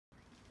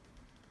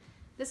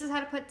This is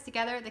how to put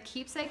together the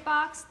keepsake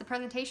box, the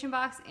presentation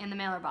box, and the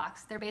mailer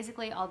box. They're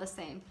basically all the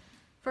same.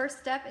 First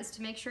step is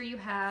to make sure you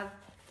have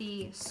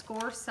the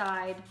score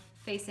side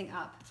facing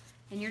up.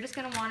 And you're just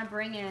gonna wanna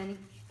bring in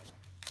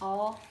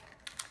all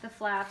the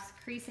flaps,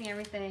 creasing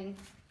everything,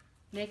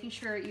 making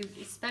sure you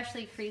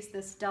especially crease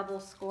this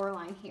double score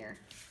line here.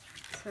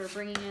 So we're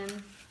bringing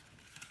in,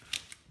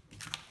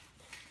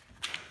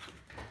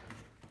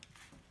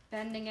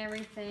 bending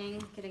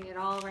everything, getting it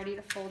all ready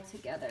to fold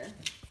together.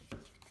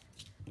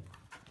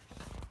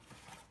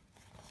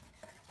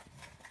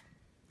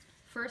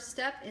 First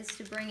step is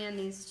to bring in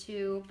these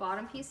two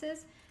bottom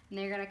pieces, and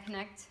they're going to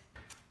connect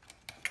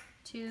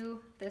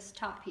to this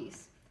top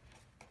piece.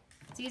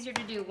 It's easier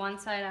to do one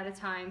side at a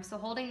time, so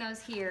holding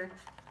those here,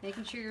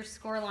 making sure your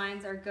score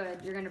lines are good,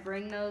 you're going to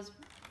bring those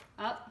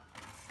up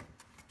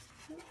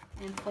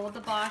and fold the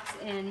box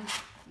in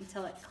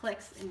until it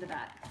clicks into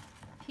that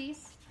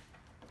piece.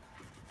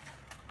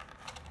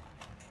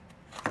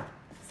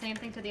 Same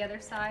thing to the other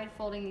side,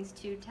 folding these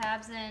two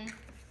tabs in,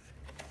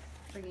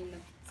 bringing the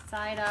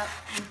side up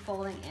and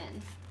folding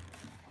in.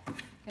 You're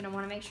gonna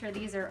wanna make sure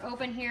these are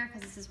open here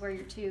because this is where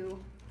your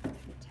two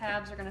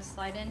tabs are gonna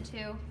slide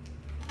into.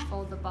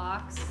 Fold the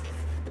box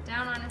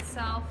down on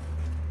itself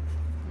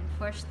and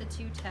push the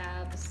two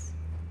tabs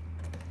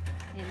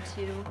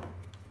into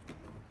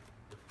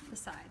the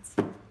sides.